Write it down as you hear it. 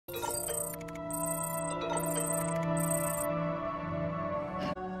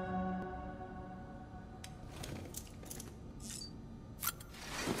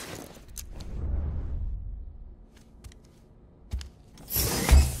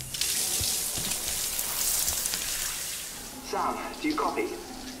Sam, do you copy?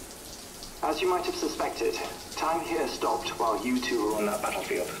 As you might have suspected, time here stopped while you two were on that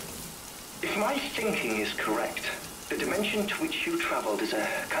battlefield. If my thinking is correct, the dimension to which you traveled is a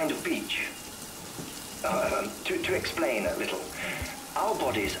kind of beach. To explain a little, our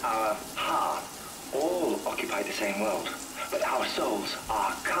bodies, our Ha, all occupy the same world, but our souls,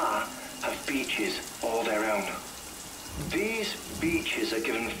 our Ka, have beaches all their own. These beaches are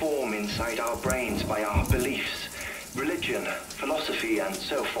given form inside our brains by our beliefs, religion, philosophy, and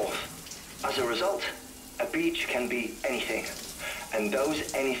so forth. As a result, a beach can be anything, and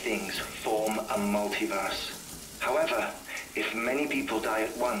those anythings form a multiverse. However, if many people die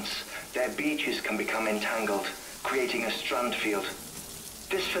at once, their beaches can become entangled, creating a strand field.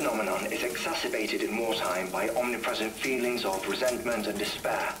 This phenomenon is exacerbated in wartime by omnipresent feelings of resentment and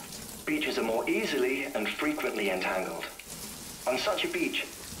despair. Beaches are more easily and frequently entangled. On such a beach,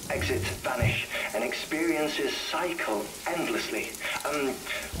 exits vanish and experiences cycle endlessly.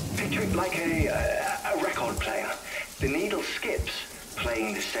 Picture it like a record player. The needle skips,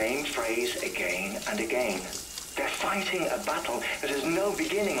 playing the same phrase again and again. They're fighting a battle that has no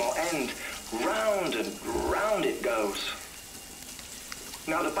beginning or end. Round and round it goes.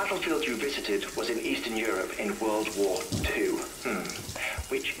 Now, the battlefield you visited was in Eastern Europe in World War II.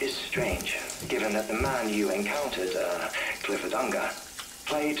 Which is strange, given that the man you encountered, Clifford Unger,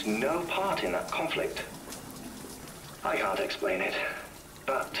 played no part in that conflict. I can't explain it,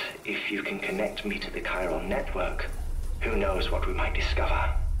 but if you can connect me to the chiral network, who knows what we might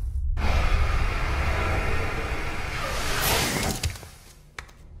discover.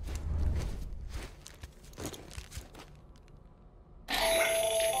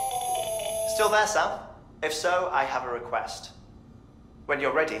 Still there, Sam? If so, I have a request. When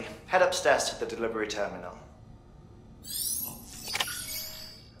you're ready, head upstairs to the delivery terminal.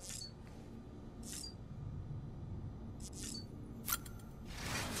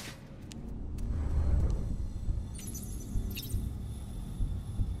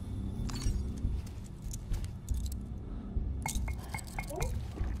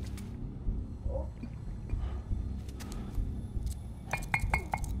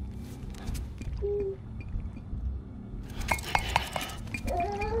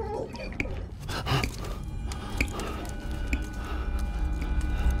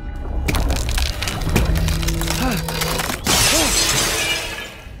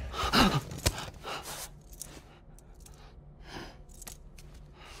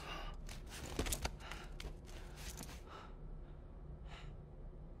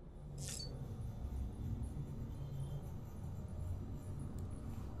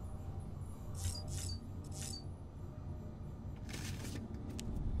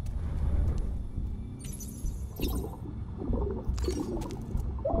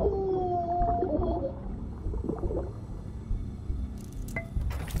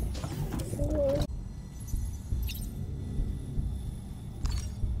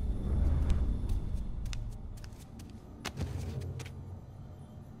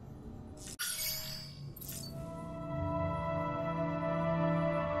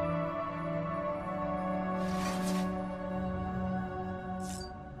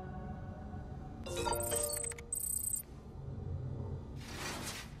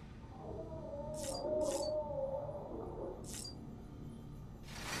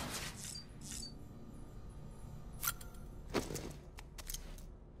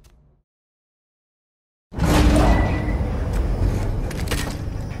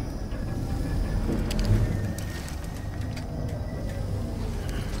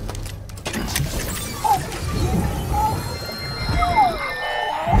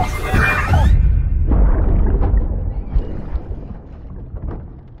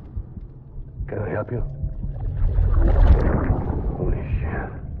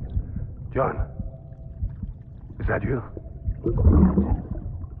 Is that you?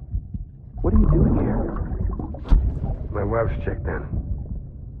 What are you doing here? My wife's checked in.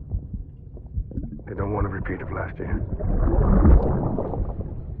 They don't want a repeat of last year.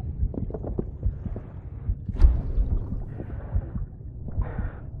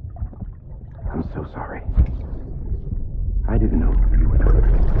 I'm so sorry. I didn't know you were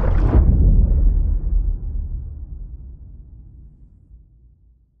hurt.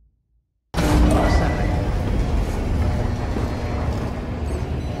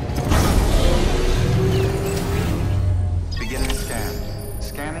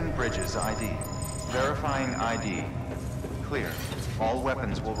 ID. Verifying ID. Clear. All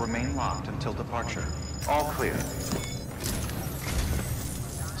weapons will remain locked until departure. All clear.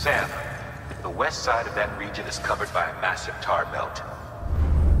 Sam, the west side of that region is covered by a massive tar belt.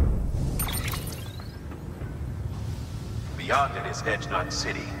 Beyond it is Edgenut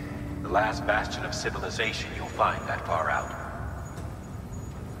City, the last bastion of civilization you'll find that far out.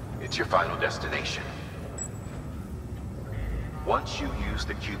 It's your final destination. Once you use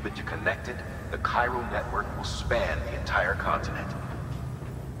the Cupid to connect it, the chiral network will span the entire continent.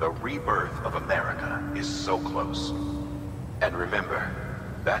 The rebirth of America is so close. And remember,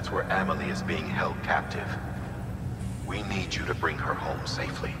 that's where Amelie is being held captive. We need you to bring her home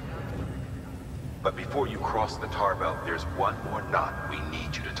safely. But before you cross the tar belt, there's one more knot we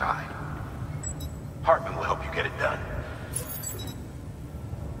need you to tie. Hartman will help you get it done.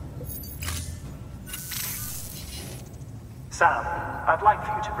 Sam, I'd like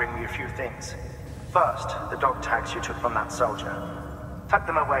for you to bring me a few things. First, the dog tags you took from that soldier. Tuck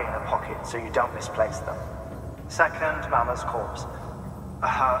them away in a pocket so you don't misplace them. Second, Mama's corpse.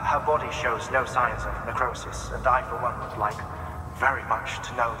 Her body shows no signs of necrosis, and I, for one, would like very much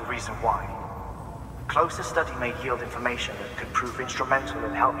to know the reason why. Closer study may yield information that could prove instrumental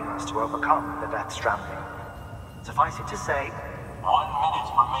in helping us to overcome the Death Stranding. Suffice it to say, 1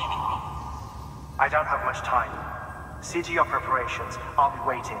 minute remaining. I don't have much time. See to your preparations. I'll be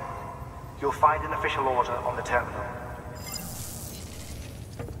waiting. You'll find an official order on the terminal.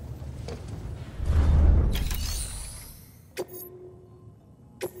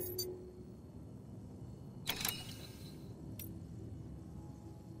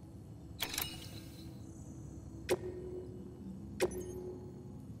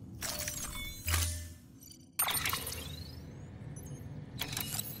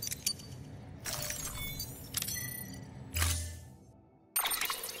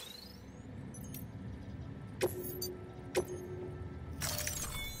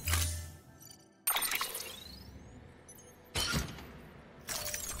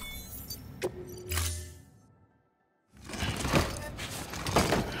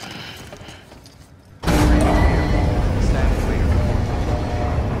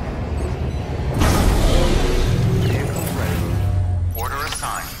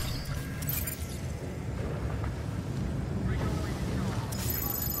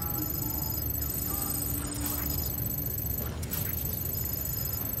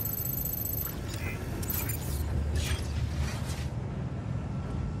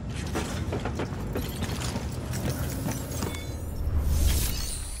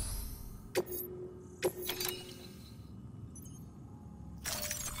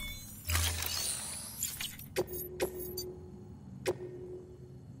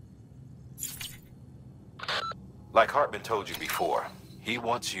 Like Hartman told you before, he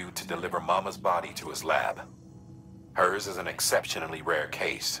wants you to deliver Mama's body to his lab. Hers is an exceptionally rare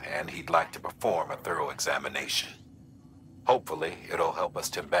case, and he'd like to perform a thorough examination. Hopefully, it'll help us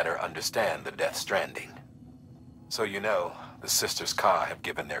to better understand the Death Stranding. So you know, the Sisters Ka have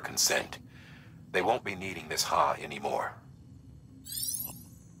given their consent. They won't be needing this Ha anymore.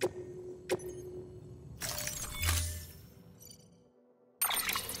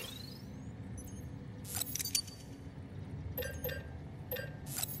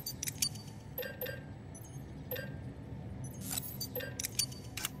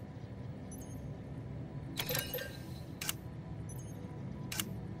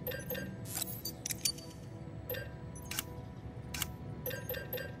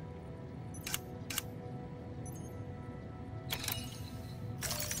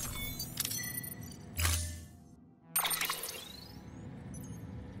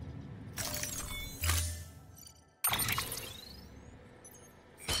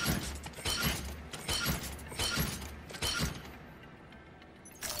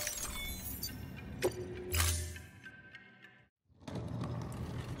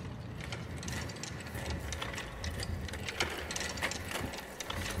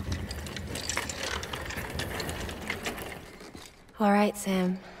 All right,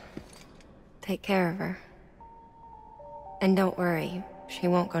 Sam. Take care of her. And don't worry, she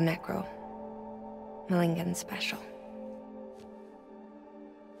won't go necro. Malingan's special.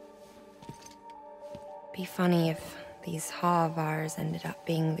 Be funny if these Ha of ours ended up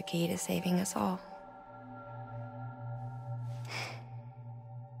being the key to saving us all.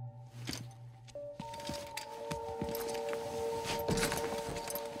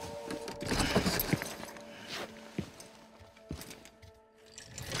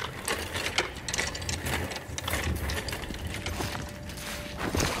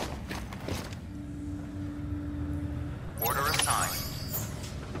 Order assigned.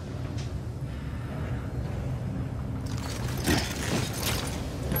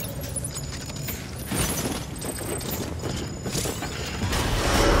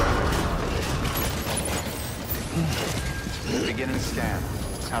 Beginning scan.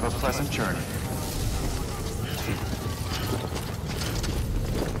 Have a pleasant journey.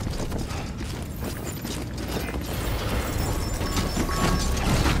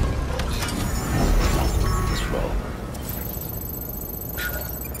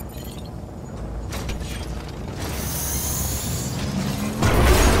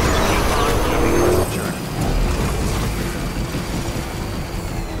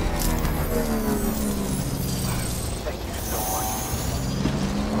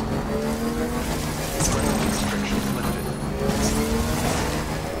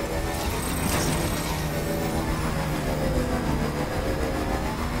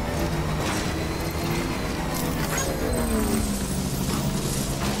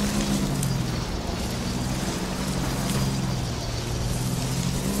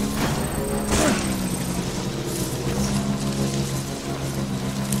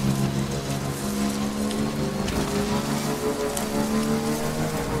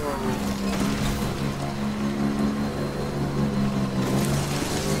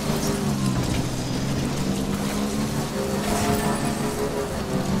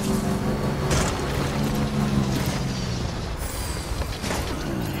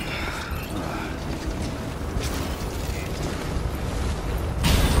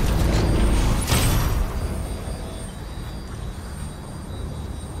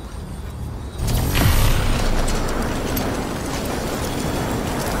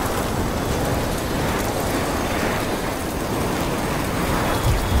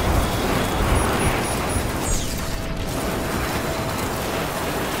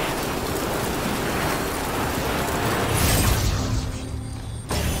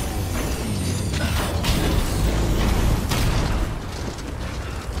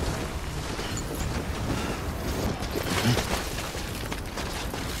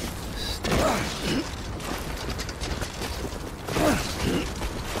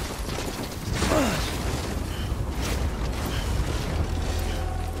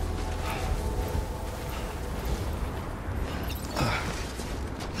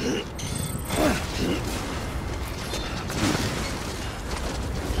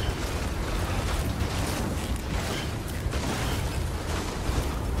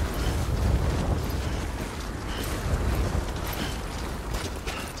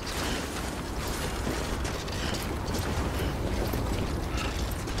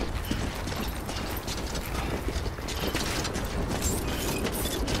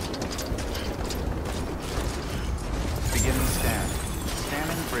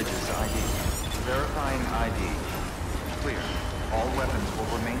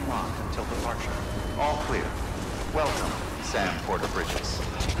 departure. All clear. Welcome, Sam Porter Bridges.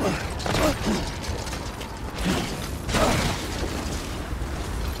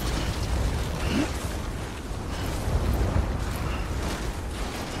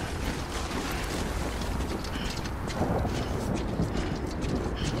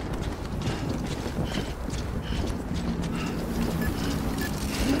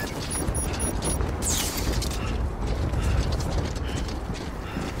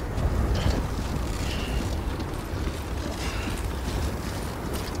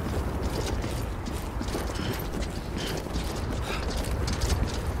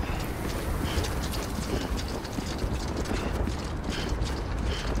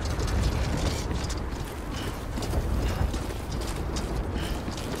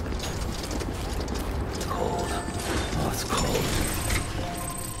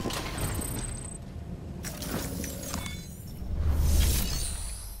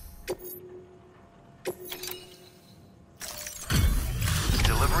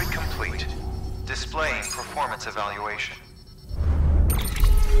 Displaying performance evaluation.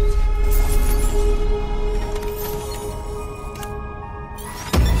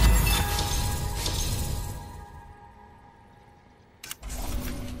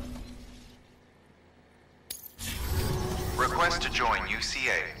 Request to join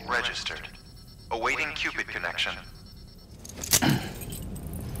UCA. Registered. Awaiting Cupid connection.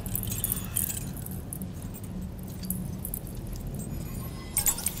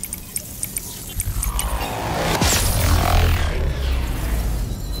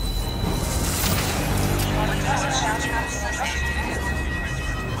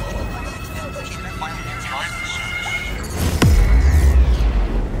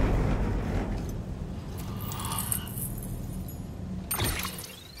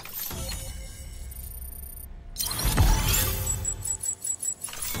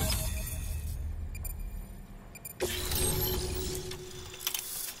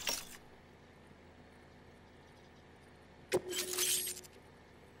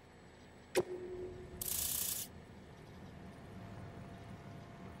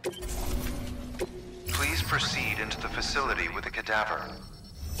 Please proceed into the facility with the cadaver.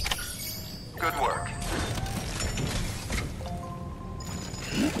 Good work.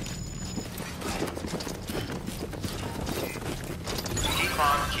 Keep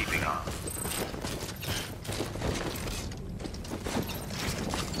on keeping on.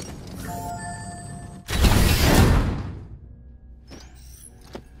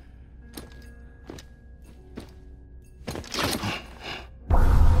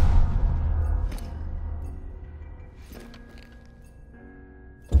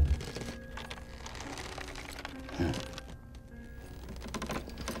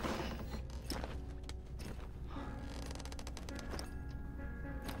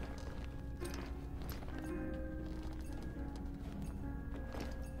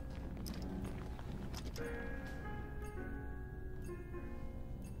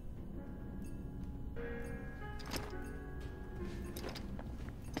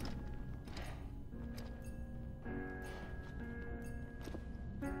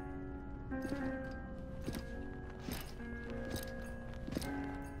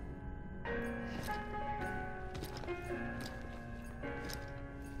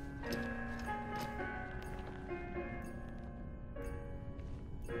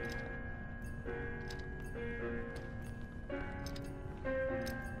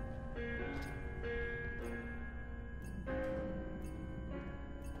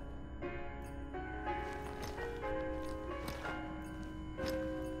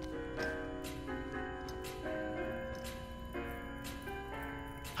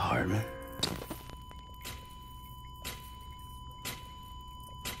 HEARTMAN.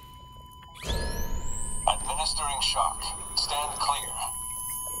 Administering shock. Stand clear.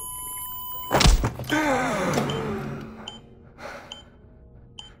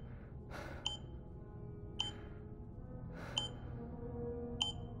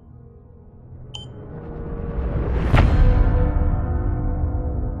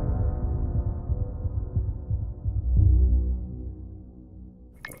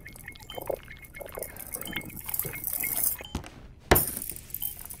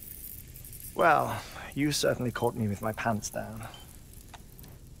 Well, you certainly caught me with my pants down.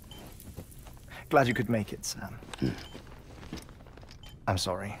 Glad you could make it, Sam. I'm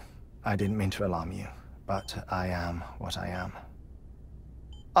sorry. I didn't mean to alarm you, but I am what I am.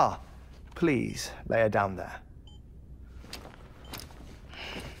 Ah, please, lay her down there.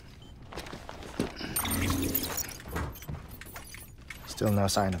 Still no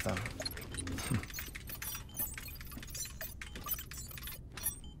sign of them.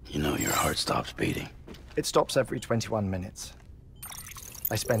 You know your heart stops beating. It stops every 21 minutes.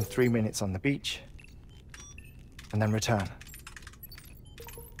 I spend 3 minutes on the beach, and then return.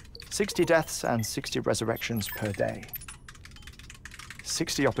 60 deaths and 60 resurrections per day.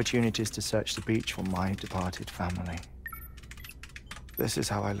 60 opportunities to search the beach for my departed family. This is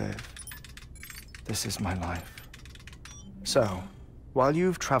how I live. This is my life. So, while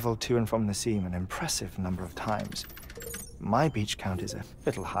you've traveled to and from the sea an impressive number of times, my beach count is a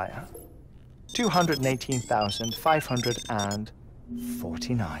little higher.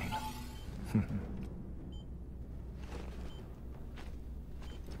 218,549.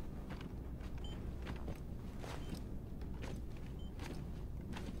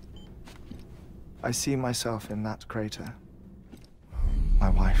 I see myself in that crater. My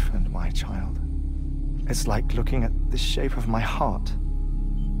wife and my child. It's like looking at the shape of my heart.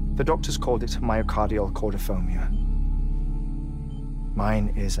 The doctors called it myocardial cordiformia. Mine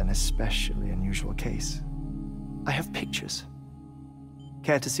is an especially unusual case. I have pictures.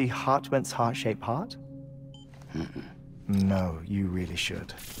 Care to see Hartman's heart-shaped heart? No, you really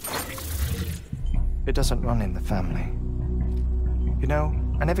should. It doesn't run in the family. You know,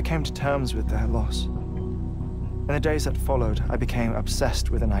 I never came to terms with their loss. In the days that followed, I became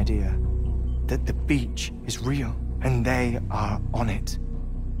obsessed with an idea that the beach is real and they are on it.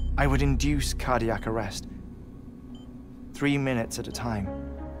 I would induce cardiac arrest, 3 minutes at a time,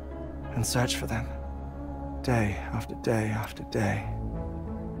 and search for them, day after day after day.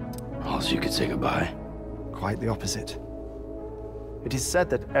 Also, you could say goodbye. Quite the opposite. It is said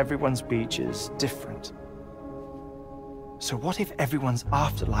that everyone's beach is different. So what if everyone's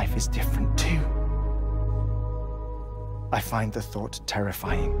afterlife is different too? I find the thought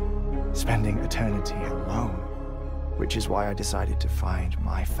terrifying, spending eternity alone, which is why I decided to find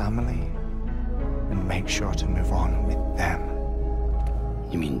my family and make sure to move on with them.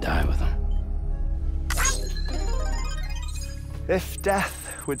 You mean die with them? If death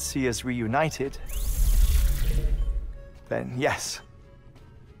would see us reunited, then yes.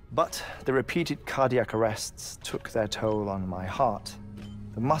 But the repeated cardiac arrests took their toll on my heart.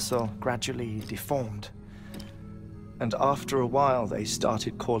 The muscle gradually deformed. And after a while, they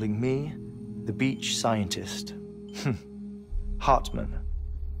started calling me the beach scientist. Hartman.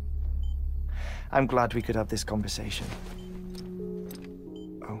 I'm glad we could have this conversation.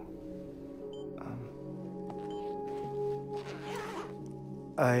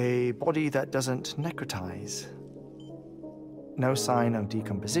 A body that doesn't necrotize. No sign of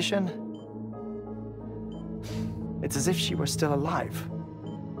decomposition. It's as if she were still alive.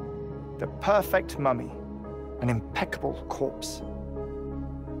 The perfect mummy. An impeccable corpse.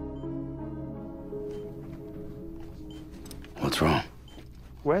 What's wrong?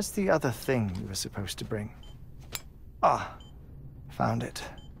 Where's the other thing you were supposed to bring? Ah, found it.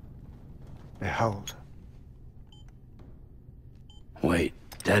 Behold. Wait,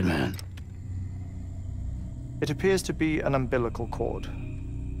 dead man. It appears to be an umbilical cord.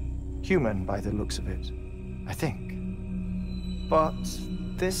 Human by the looks of it, I think. But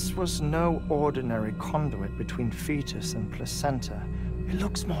this was no ordinary conduit between fetus and placenta. It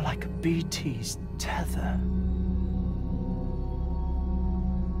looks more like a BT's tether.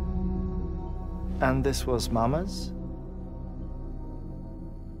 And this was Mama's?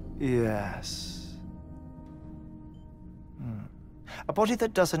 Yes. A body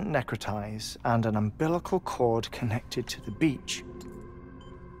that doesn't necrotize and an umbilical cord connected to the beach.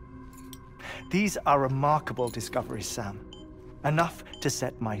 These are remarkable discoveries, Sam. Enough to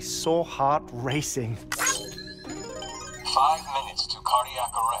set my sore heart racing. 5 minutes to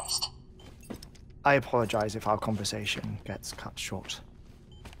cardiac arrest. I apologize if our conversation gets cut short.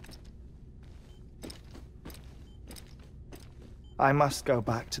 I must go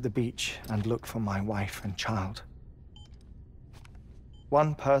back to the beach and look for my wife and child.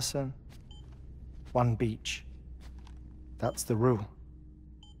 One person, one beach. That's the rule.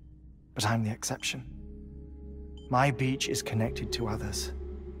 But I'm the exception. My beach is connected to others,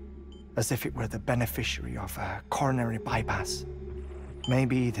 as if it were the beneficiary of a coronary bypass.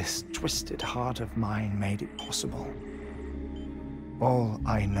 Maybe this twisted heart of mine made it possible. All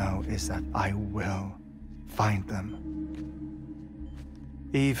I know is that I will find them.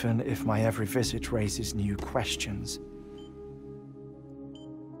 Even if my every visit raises new questions,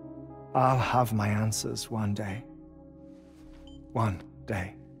 I'll have my answers one day. One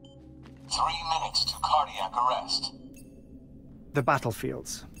day. 3 minutes to cardiac arrest. The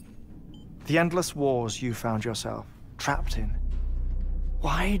battlefields. The endless wars you found yourself trapped in.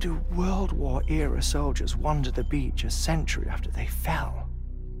 Why do World War-era soldiers wander the beach a century after they fell?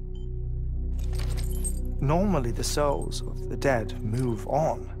 Normally, the souls of the dead move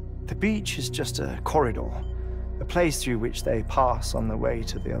on. The beach is just a corridor, a place through which they pass on the way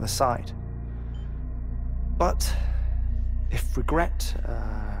to the other side. But if regret,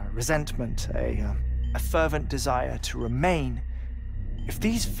 resentment, a fervent desire to remain, if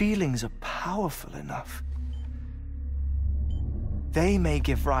these feelings are powerful enough, they may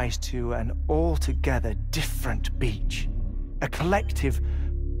give rise to an altogether different beach, a collective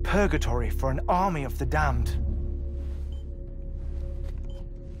purgatory for an army of the damned.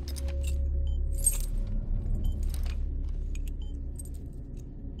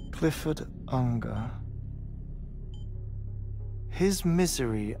 Clifford Unger. His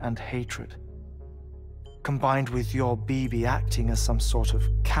misery and hatred, combined with your BB acting as some sort of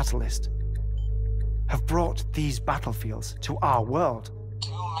catalyst, have brought these battlefields to our world. 2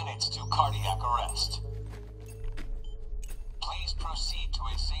 minutes to cardiac arrest. Please proceed to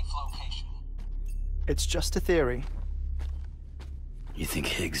a safe location. It's just a theory. You think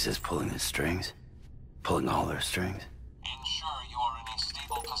Higgs is pulling the strings? Pulling all their strings? Ensure you are in a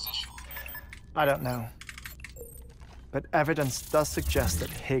stable position. I don't know. But evidence does suggest that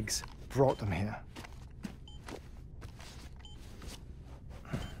Higgs brought them here.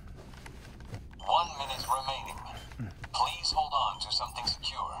 1 minute remaining. Please hold on to something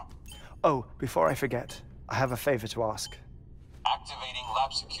secure. Oh, before I forget, I have a favor to ask. Activating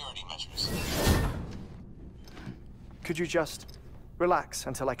lab security measures. Could you just relax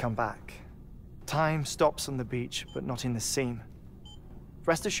until I come back? Time stops on the beach, but not in the scene.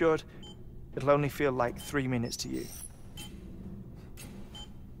 Rest assured, it'll only feel like 3 minutes to you.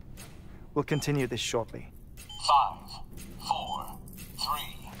 We'll continue this shortly. 5, 4,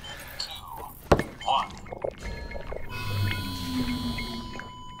 3, 2, 1.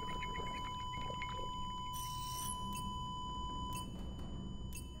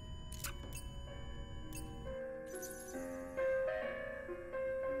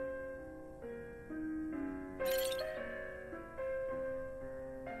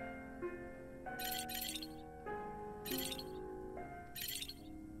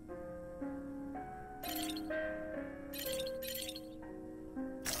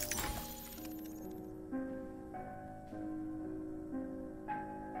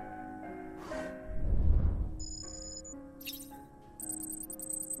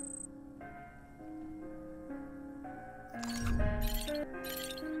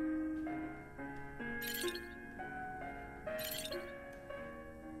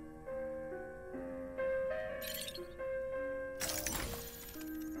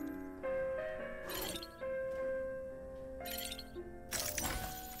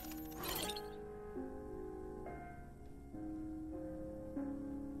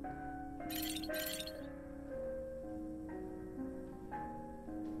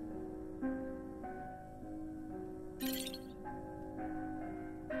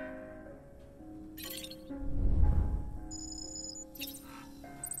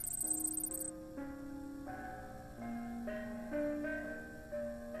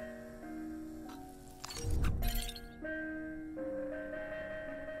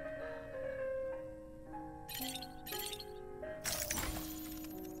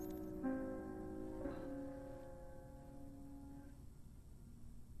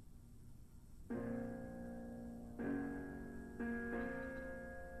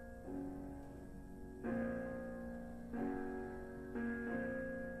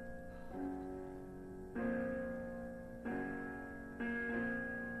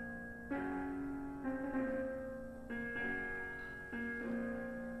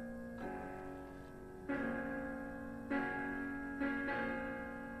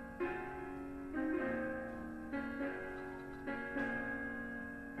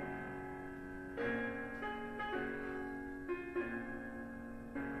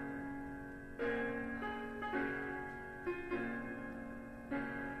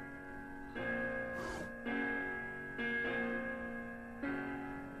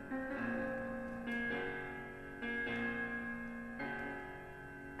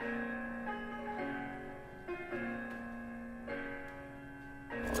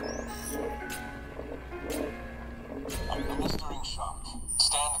 Administering shock.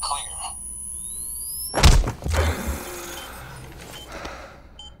 Stand clear.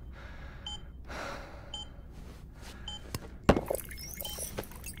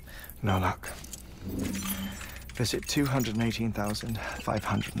 No luck. Visit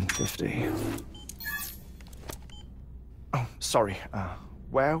 218,550. Oh, sorry.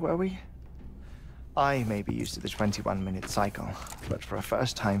 Where were we? I may be used to the 21-minute cycle, but for a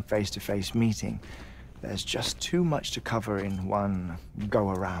first-time face-to-face meeting, there's just too much to cover in one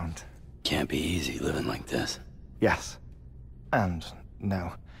go-around. Can't be easy living like this. Yes. And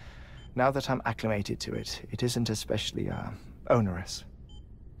no. Now that I'm acclimated to it, it isn't especially onerous.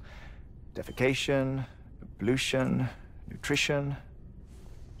 Defecation, pollution, nutrition.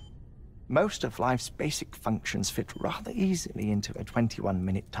 Most of life's basic functions fit rather easily into a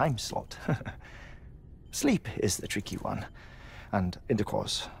 21-minute time slot. Sleep is the tricky one. And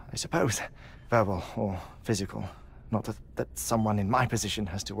intercourse, I suppose. Verbal or physical. Not that someone in my position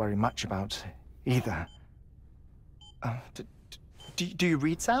has to worry much about either. Do you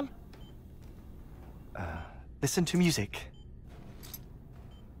read, Sam? Listen to music.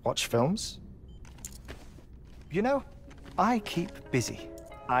 Watch films? You know, I keep busy.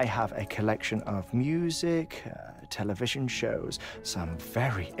 I have a collection of music, television shows, some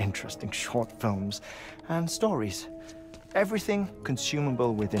very interesting short films, and stories. Everything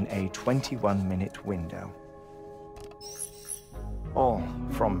consumable within a 21-minute window. All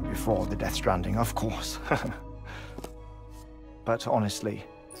from before the Death Stranding, of course. But honestly,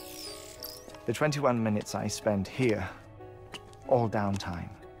 the 21 minutes I spend here, all downtime,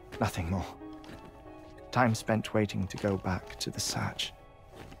 nothing more. Time spent waiting to go back to the search.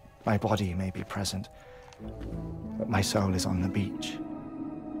 My body may be present, but my soul is on the beach.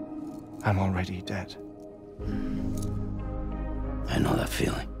 I'm already dead. I know that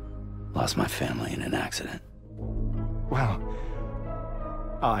feeling. Lost my family in an accident. Well,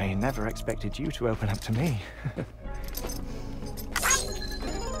 I never expected you to open up to me.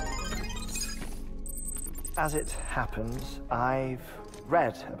 As it happens, I've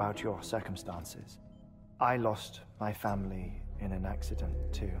read about your circumstances. I lost my family in an accident,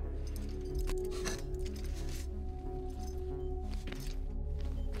 too.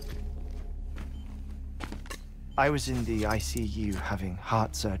 I was in the ICU having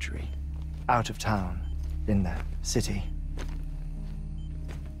heart surgery, out of town, in the city.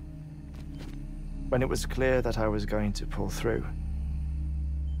 When it was clear that I was going to pull through,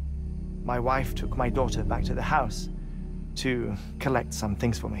 my wife took my daughter back to the house to collect some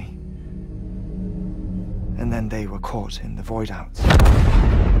things for me. And then they were caught in the void-outs.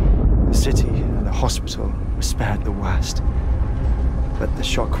 The city and the hospital were spared the worst, but the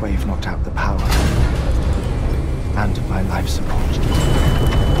shockwave knocked out the power and my life support.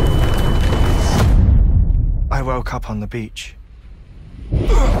 I woke up on the beach.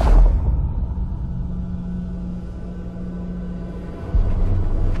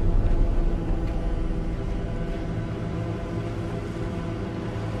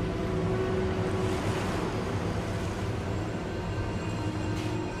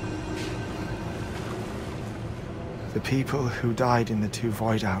 The people who died in the two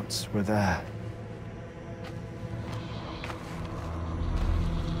void-outs were there.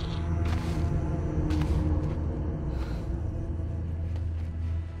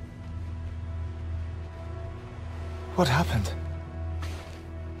 What happened?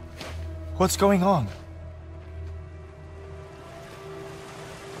 What's going on?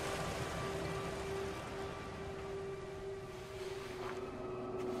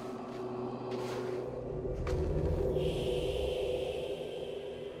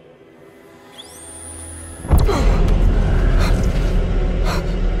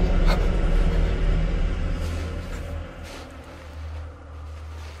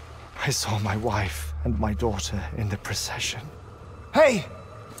 I saw my wife and my daughter in the procession. Hey!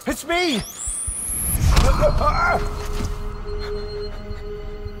 It's me!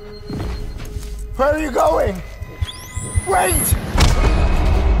 Where are you going? Wait!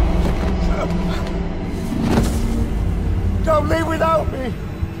 Don't leave without me!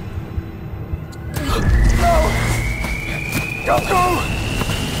 No! Don't go!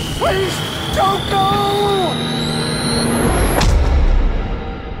 Please, don't go!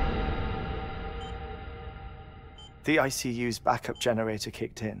 The ICU's backup generator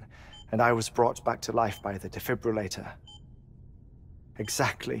kicked in, and I was brought back to life by the defibrillator.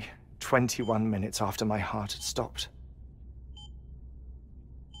 Exactly 21 minutes after my heart had stopped.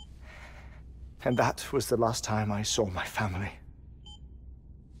 And that was the last time I saw my family.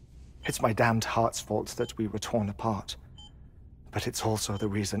 It's my damned heart's fault that we were torn apart, but it's also the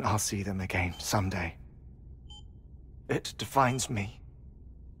reason I'll see them again someday. It defines me.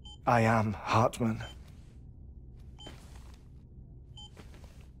 I am HEARTMAN.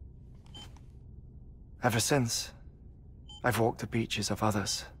 Ever since, I've walked the beaches of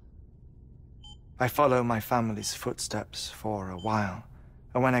others. I follow my family's footsteps for a while,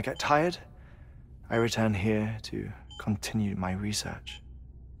 and when I get tired, I return here to continue my research.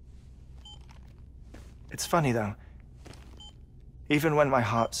 It's funny though, even when my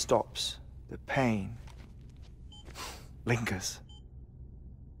heart stops, the pain lingers.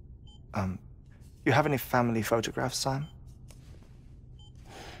 You have any family photographs, Sam?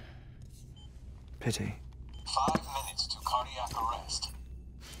 Pity. 5 minutes to cardiac arrest.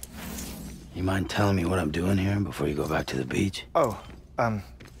 You mind telling me what I'm doing here before you go back to the beach? Oh,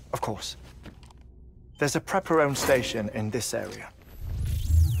 of course. There's a prep-your-own station in this area.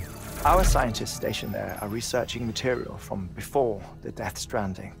 Our scientists stationed there are researching material from before the Death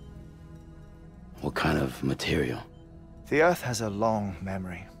Stranding. What kind of material? The Earth has a long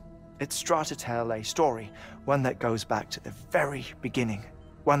memory. It's trying to tell a story, one that goes back to the very beginning,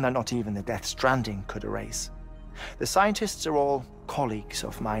 one that not even the Death Stranding could erase. The scientists are all colleagues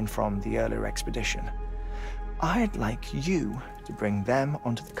of mine from the earlier expedition. I'd like you to bring them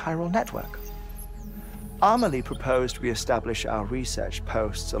onto the chiral network. Amelie proposed we establish our research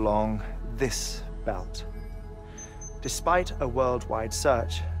posts along this belt. Despite a worldwide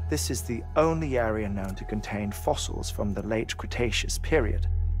search, this is the only area known to contain fossils from the late Cretaceous period,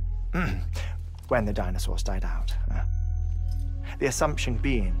 when the dinosaurs died out. The assumption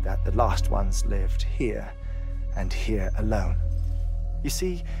being that the last ones lived here, and here alone. You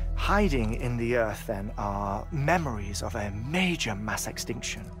see, hiding in the Earth, then, are memories of a major mass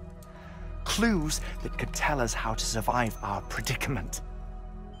extinction. Clues that could tell us how to survive our predicament.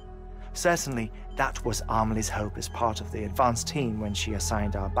 Certainly, that was Amelie's hope as part of the advanced team when she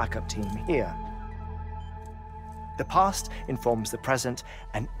assigned our backup team here. The past informs the present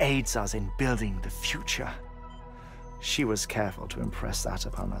and aids us in building the future. She was careful to impress that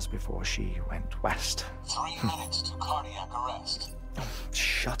upon us before she went west. 3 minutes to cardiac arrest. Oh,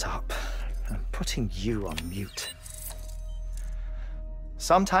 shut up. I'm putting you on mute.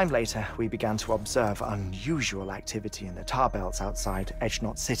 Sometime later, we began to observe unusual activity in the tar belts outside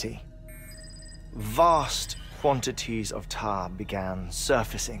Edgenot City. Vast quantities of tar began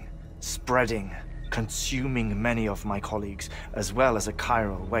surfacing, spreading, consuming many of my colleagues, as well as a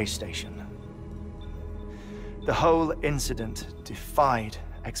chiral way station. The whole incident defied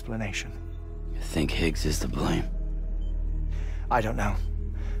explanation. You think Higgs is to blame? I don't know,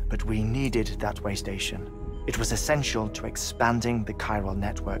 but we needed that way station. It was essential to expanding the chiral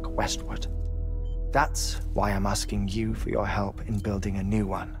network westward. That's why I'm asking you for your help in building a new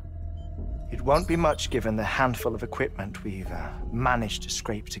one. It won't be much given the handful of equipment we've managed to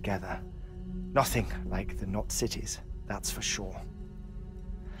scrape together. Nothing like the knot cities, that's for sure.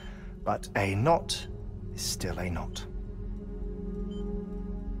 But a knot is still a knot.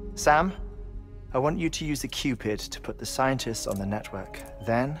 Sam, I want you to use the Cupid to put the scientists on the network,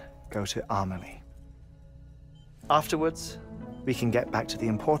 then go to Amelie. Afterwards, we can get back to the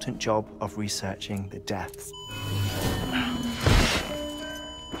important job of researching the deaths.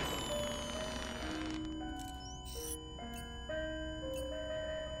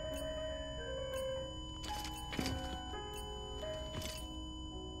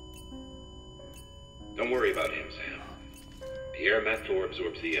 Don't worry about him, Sam. The air mat floor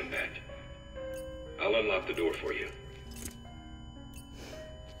absorbs the impact. I'll unlock the door for you.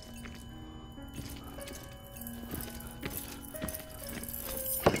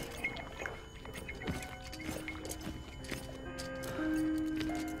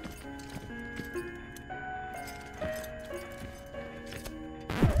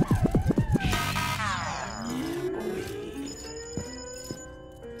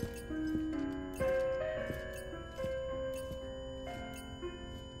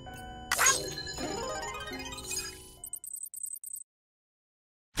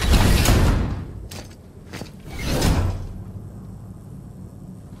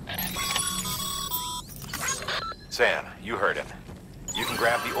 Sam, you heard him. You can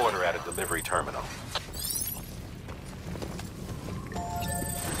grab the order at a delivery terminal.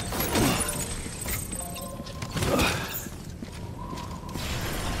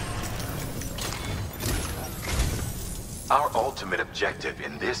 Our ultimate objective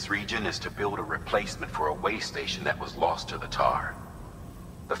in this region is to build a replacement for a way station that was lost to the tar.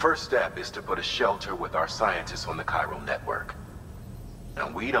 The first step is to put a shelter with our scientists on the chiral network.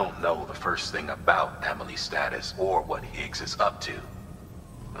 And we don't know the first thing about Amelie's status or what Higgs is up to.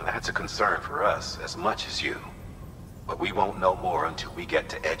 Now, that's a concern for us as much as you. But we won't know more until we get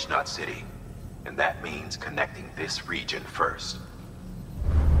to Edgenot City. And that means connecting this region first.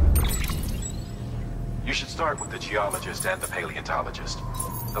 You should start with the geologist and the paleontologist.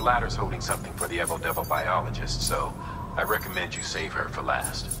 The latter's holding something for the Evo-Devo biologist, so I recommend you save her for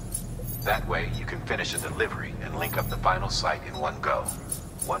last. That way, you can finish a delivery and link up the final site in one go.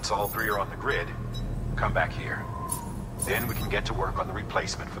 Once all three are on the grid, come back here. Then we can get to work on the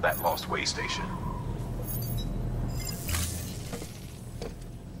replacement for that lost way station.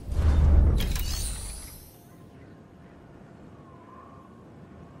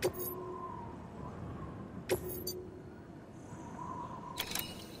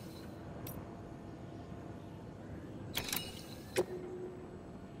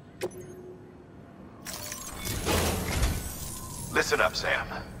 Listen up, Sam.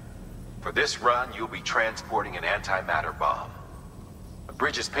 For this run, you'll be transporting an antimatter bomb. A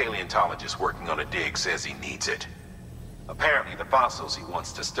Bridges paleontologist working on a dig says he needs it. Apparently, the fossils he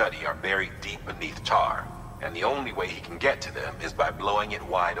wants to study are buried deep beneath tar, and the only way he can get to them is by blowing it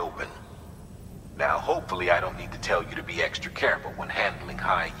wide open. Now, hopefully I don't need to tell you to be extra careful when handling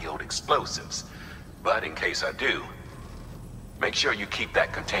high-yield explosives, but in case I do, make sure you keep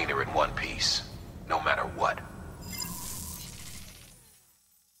that container in one piece, no matter what.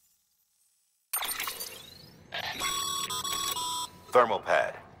 Thermal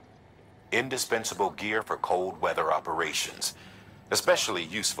pad. Indispensable gear for cold weather operations, especially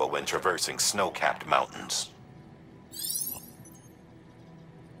useful when traversing snow-capped mountains.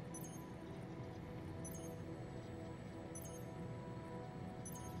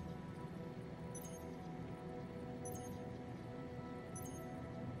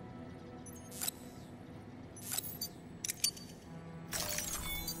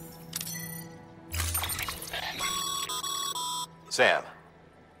 Sam,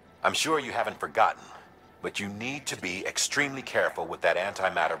 I'm sure you haven't forgotten, but you need to be extremely careful with that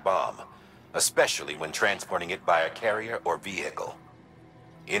antimatter bomb, especially when transporting it by a carrier or vehicle.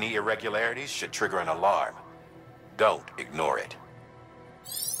 Any irregularities should trigger an alarm. Don't ignore it.